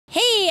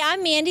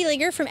I'm Mandy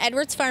Leaguer from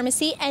Edwards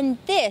Pharmacy, and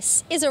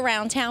this is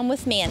Around Town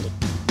with Mandy.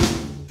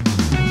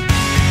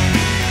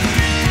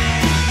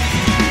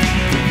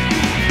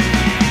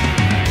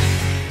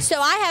 So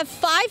I have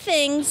 5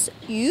 things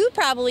you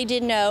probably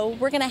didn't know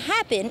were going to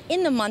happen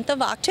in the month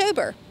of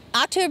October.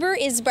 October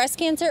is Breast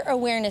Cancer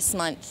Awareness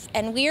Month,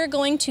 and we are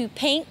going to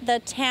paint the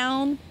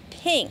town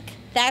pink.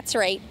 That's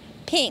right,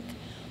 pink.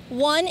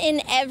 1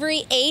 in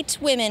every 8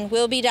 women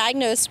will be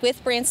diagnosed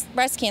with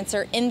breast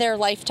cancer in their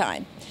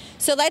lifetime.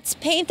 So let's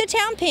paint the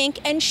town pink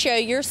and show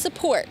your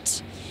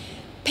support.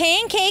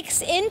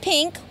 Pancakes in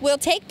Pink will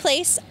take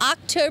place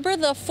October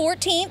the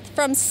 14th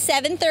from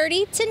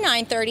 7:30 to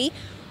 9:30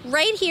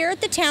 right here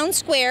at the town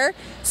square,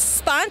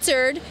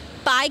 sponsored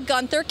by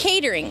Gunther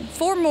Catering.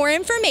 For more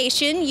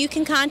information, you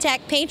can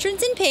contact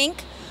Patrons in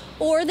Pink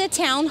or the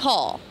town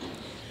hall.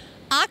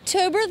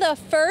 October the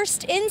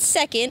 1st and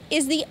 2nd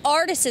is the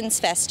Artisans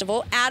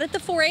Festival out at the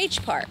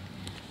 4-H Park.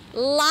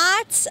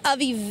 Lots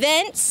of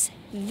events,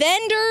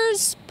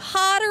 vendors,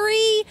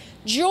 pottery,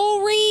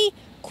 jewelry,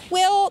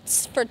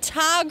 quilts,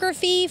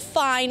 photography,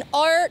 fine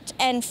art,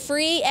 and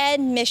free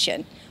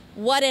admission.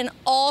 What an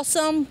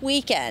awesome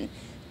weekend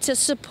to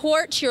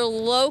support your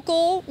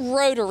local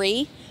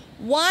Rotary,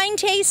 wine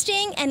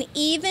tasting, and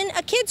even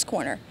a kids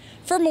corner.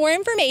 For more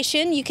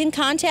information, you can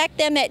contact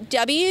them at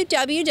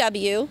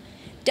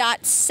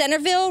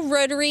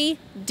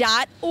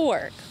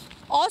www.centervillerotary.org.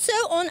 Also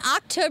on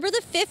October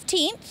the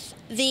 15th,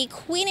 the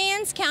Queen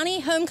Anne's County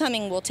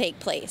Homecoming will take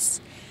place.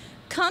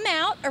 Come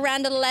out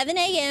around 11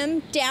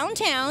 a.m.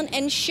 downtown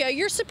and show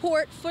your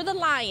support for the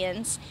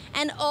Lions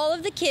and all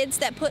of the kids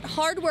that put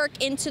hard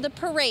work into the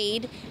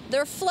parade,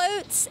 their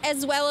floats,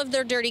 as well as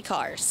their dirty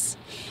cars.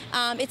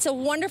 It's a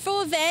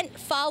wonderful event.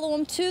 Follow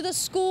them to the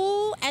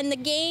school, and the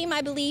game,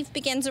 I believe,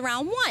 begins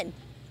around 1.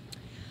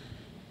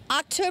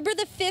 October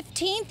the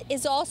 15th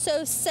is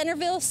also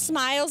Centerville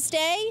Smiles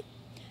Day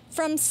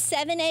from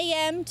 7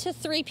 a.m. to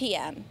 3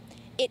 p.m.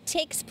 It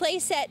takes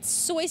place at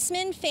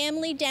Soisman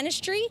Family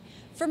Dentistry.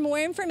 For more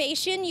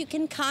information, you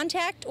can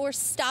contact or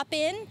stop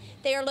in.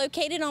 They are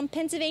located on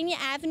Pennsylvania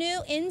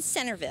Avenue in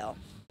Centerville.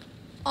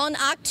 On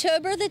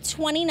October the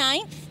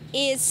 29th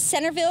is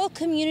Centerville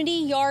Community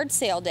Yard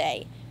Sale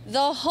Day.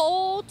 The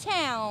whole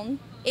town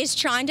is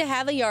trying to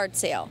have a yard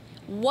sale.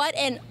 What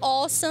an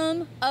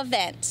awesome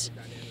event.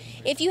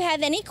 If you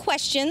have any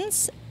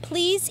questions,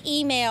 please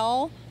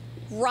email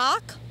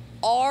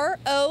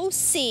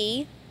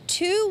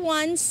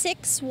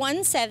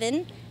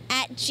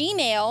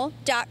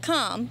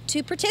rock21617@gmail.com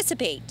to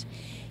participate.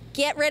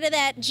 Get rid of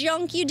that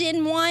junk you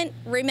didn't want.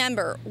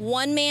 Remember,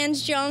 one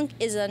man's junk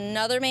is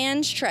another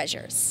man's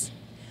treasures.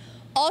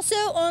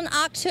 Also on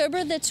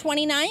October the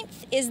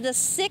 29th is the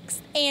 6th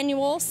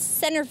annual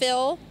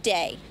Centerville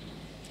Day.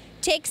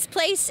 Takes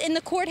place in the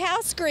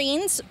courthouse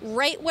greens,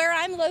 right where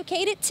I'm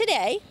located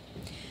today,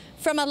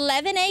 from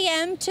 11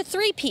 a.m. to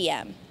 3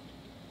 p.m.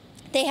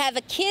 They have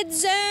a kids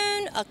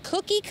zone, a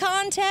cookie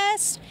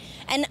contest,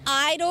 an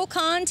idol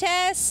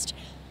contest,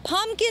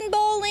 pumpkin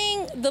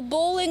bowling, the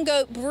Bull and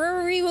Goat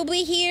Brewery will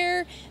be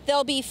here,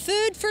 there'll be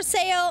food for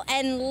sale,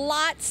 and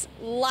lots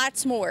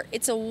more.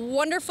 It's a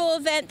wonderful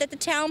event that the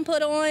town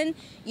put on.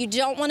 You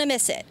don't want to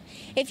miss it.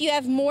 If you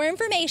have more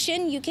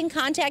information, you can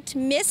contact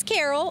Miss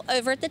Carol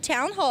over at the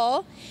town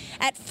hall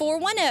at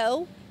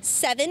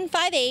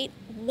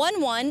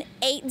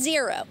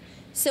 410-758-1180.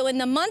 So in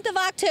the month of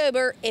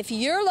October, if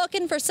you're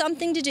looking for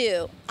something to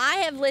do, I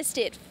have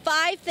listed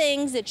 5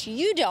 things that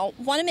you don't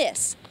want to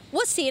miss.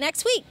 We'll see you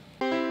next week.